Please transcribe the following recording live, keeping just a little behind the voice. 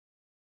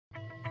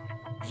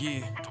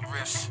Yeah, the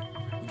risk.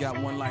 We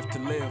got one life to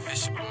live.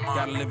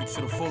 Gotta live it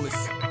to the fullest.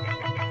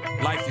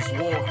 Life is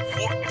war.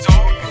 You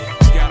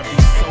gotta be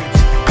a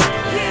soldier.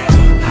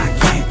 I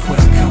can't quit,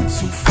 I've come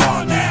too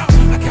far now.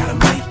 I gotta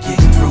make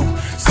it through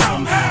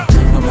somehow.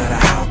 No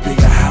matter how big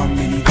or how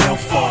many they'll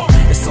fall,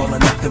 it's all or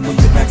nothing when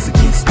your back's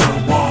against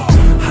the wall.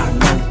 I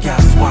know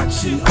God's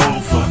watching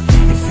over.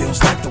 It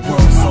feels like the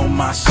world's on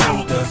my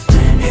shoulders.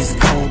 It's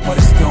cold, but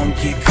it's gonna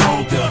get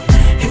colder.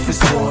 If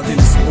it's war, then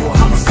it's war,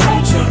 I'm a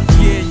soldier.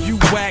 Yeah, you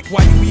whack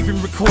while you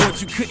even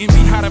record. You couldn't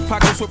be hot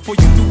pockets before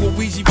you threw a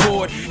Ouija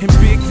board. And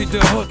big to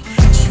the hook,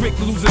 trick,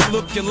 loser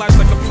look. Your life's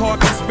like a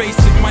parking space,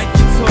 it might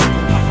get took.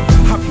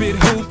 I bid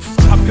hoops,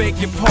 I beg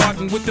your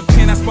pardon. With the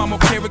pen I spot more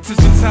characters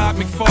than Todd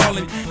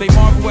McFarlane. They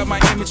marvel at my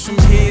image from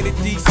here to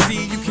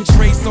DC. You can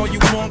trace all you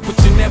want, but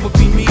you'll never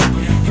be me.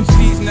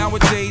 MCs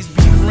nowadays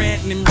be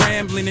ranting and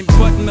rambling, and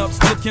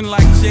button-ups looking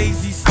like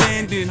Jay-Z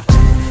standing.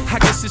 I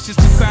guess it's just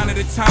a sign of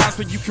the times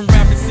where you can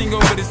rap and sing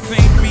over the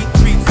same beat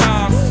 3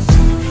 times.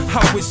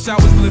 I wish I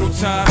was Little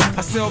John.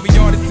 I sell every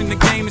artist in the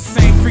game the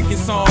same freaking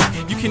song.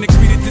 You can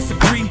agree to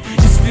disagree,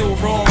 you're still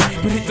wrong.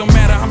 But it don't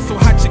matter, I'm so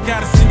hot you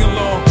gotta sing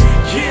along.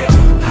 Yeah!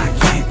 I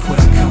can't quit,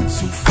 I've come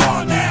too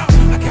far now.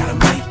 I gotta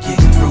make it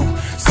through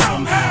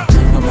somehow.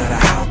 No matter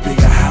how big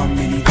or how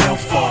many they'll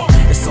fall,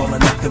 it's all or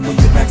nothing when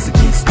your back's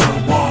against the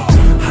wall.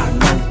 I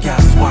know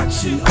God's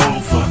watching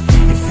over.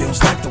 It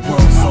feels like the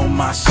world's on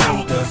my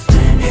shoulders.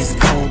 It's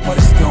cold, but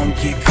it's gonna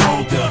get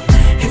colder.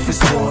 If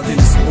it's war, then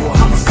it's war,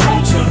 I'm a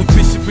soldier. With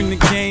Bishop in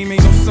the game,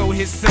 ain't no soul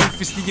hit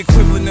safe. It's the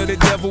equivalent of the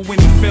devil when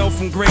he fell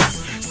from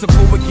grace. So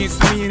go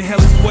against me and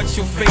hell is what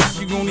you'll face.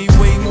 You gon' need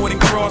way more than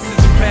crosses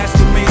and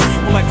pastor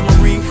mace. More like the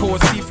Marine Corps,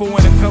 C4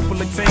 and a couple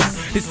of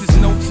tanks. This is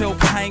no joke,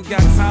 I ain't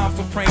got time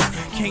for pranks.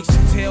 Can't you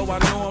tell, I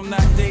know I'm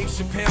not Dave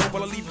Chappelle,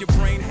 but I leave your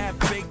brain half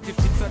baked if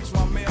you touch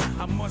my mail.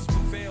 I must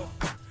prevail.